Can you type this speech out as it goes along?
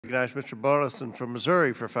Recognize Mr. Burlison from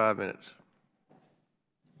Missouri for 5 minutes.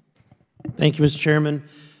 Thank you, Mr. Chairman.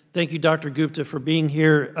 Thank you, Dr. Gupta, for being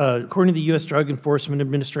here. According to the U.S. Drug Enforcement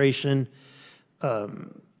Administration, the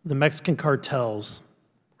Mexican cartels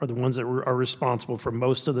are the ones that are responsible for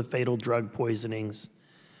most of the fatal drug poisonings.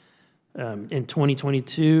 In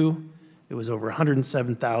 2022, it was over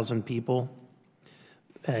 107,000 people.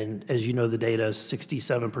 And as you know, the data,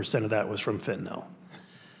 67% of that was from fentanyl.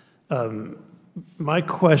 My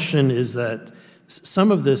question is that some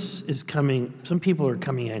of this is coming, some people are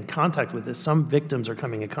coming in contact with this, some victims are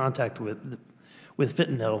coming in contact with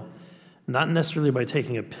fentanyl, not necessarily by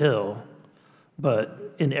taking a pill,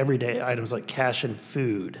 but in everyday items like cash and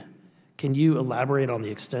food. Can you elaborate on the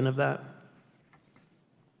extent of that?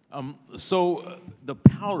 The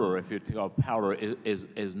powder, if you think of powder,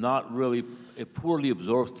 is not really, it poorly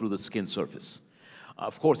absorbs through the skin surface.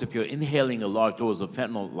 Of course, if you're inhaling a large dose of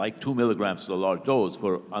fentanyl, like 2 milligrams is a large dose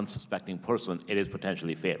for an unsuspecting person, it is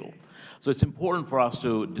potentially fatal. So it's important for us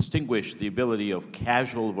to distinguish the ability of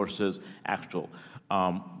casual versus actual.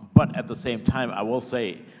 But at the same time, I will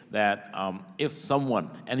say that if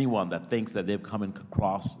anyone that thinks that they've come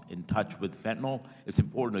across in touch with fentanyl, it's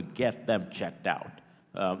important to get them checked out.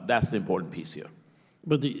 That's the important piece here.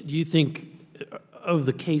 But do you think of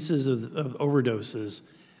the cases of overdoses,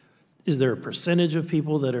 is there a percentage of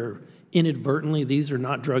people that are inadvertently, these are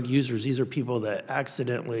not drug users, these are people that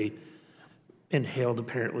accidentally inhaled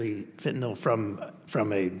apparently fentanyl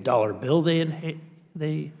from a dollar bill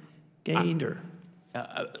they gained, or?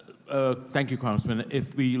 Thank you, Congressman.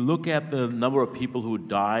 If we look at the number of people who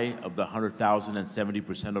die of the 100,000 and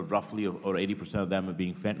 70% of roughly, or 80% of them are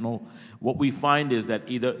being fentanyl, what we find is that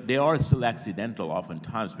either they are still accidental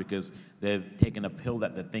oftentimes because they've taken a pill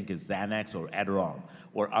that they think is Xanax or Adderall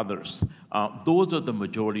or others. Those are the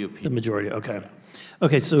majority of people. The majority, okay.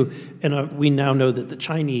 Okay, so, and we now know that the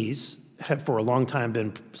Chinese have for a long time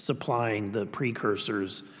been supplying the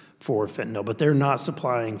precursors for fentanyl, but they're not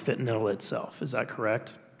supplying fentanyl itself, is that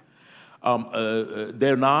correct?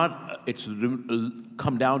 They're not. It's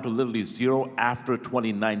come down to literally zero after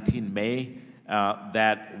 2019 May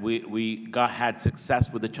that we had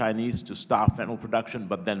success with the Chinese to stop fentanyl production,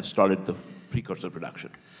 but then started the precursor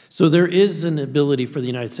production. So there is an ability for the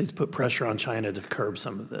United States to put pressure on China to curb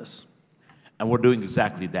some of this. And we're doing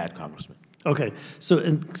exactly that, Congressman. Okay, so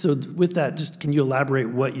with that, just can you elaborate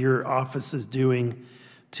what your office is doing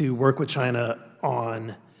to work with China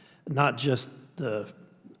on not just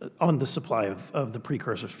on the supply of the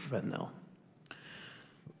precursors for fentanyl?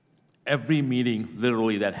 Every meeting,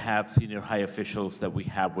 literally, that have senior high officials that we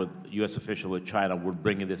have with U.S. officials with China, we're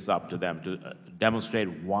bringing this up to them to demonstrate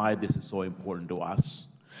why this is so important to us.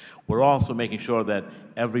 We're also making sure that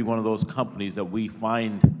every one of those companies that we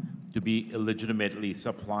find to be illegitimately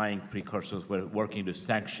supplying precursors, we're working to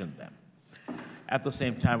sanction them. At the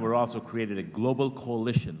same time, we're also created a global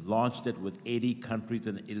coalition, launched it with 80 countries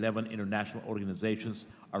and 11 international organizations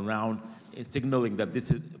around signaling that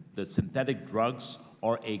this is the synthetic drugs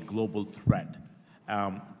are a global threat.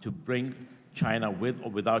 To bring China with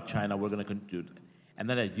or without China, we're going to continue. And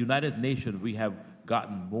then at United Nations, we have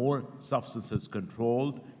gotten more substances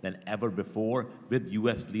controlled than ever before with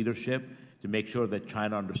U.S. leadership to make sure that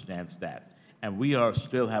China understands that. And we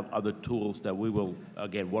still have other tools that we will,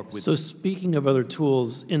 again, work with. So speaking of other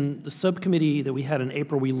tools, in the subcommittee that we had in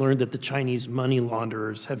April, we learned that the Chinese money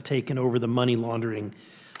launderers have taken over the money laundering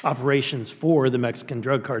operations for the Mexican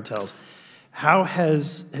drug cartels. How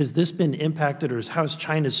has this been impacted, or how has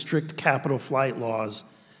China's strict capital flight laws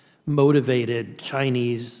motivated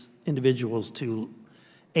Chinese individuals to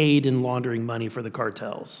aid in laundering money for the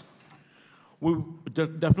cartels? We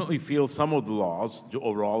definitely feel some of the laws, the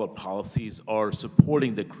overall policies, are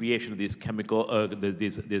supporting the creation of these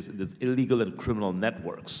these illegal and criminal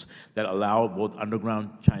networks that allow both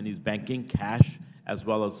underground Chinese banking, cash, as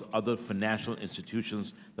well as other financial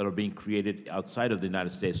institutions that are being created outside of the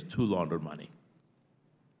United States to launder money.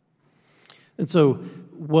 And so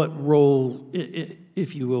what role,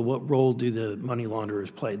 if you will, what role do the money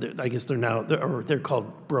launderers play? I guess they're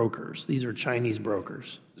called brokers. These are Chinese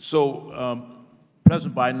brokers. So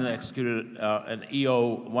President Biden executed an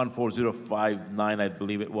EO 14059, I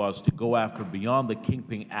believe it was, to go after beyond the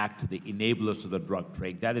Kingpin Act, the enablers of the drug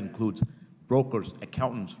trade. That includes brokers,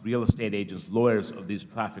 accountants, real estate agents, lawyers of these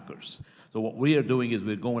traffickers. So what we are doing is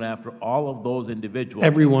we're going after all of those individuals.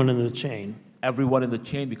 Everyone in the chain. Everyone in the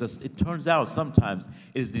chain, because it turns out sometimes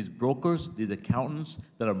it is these brokers, these accountants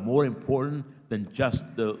that are more important than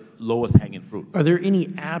just the lowest hanging fruit. Are there any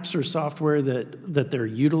apps or software that they're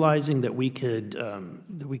utilizing that we could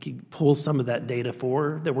pull some of that data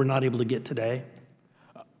for that we're not able to get today?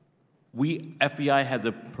 FBI has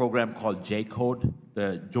a program called J-Code,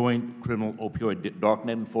 the Joint Criminal Opioid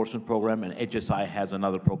Darknet Enforcement Program, and HSI has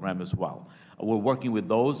another program as well. We're working with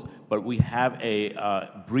those, but we have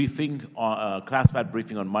a briefing, classified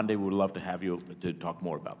briefing on Monday. We would love to have you to talk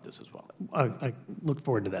more about this as well. I look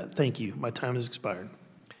forward to that. Thank you. My time has expired.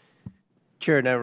 Chair now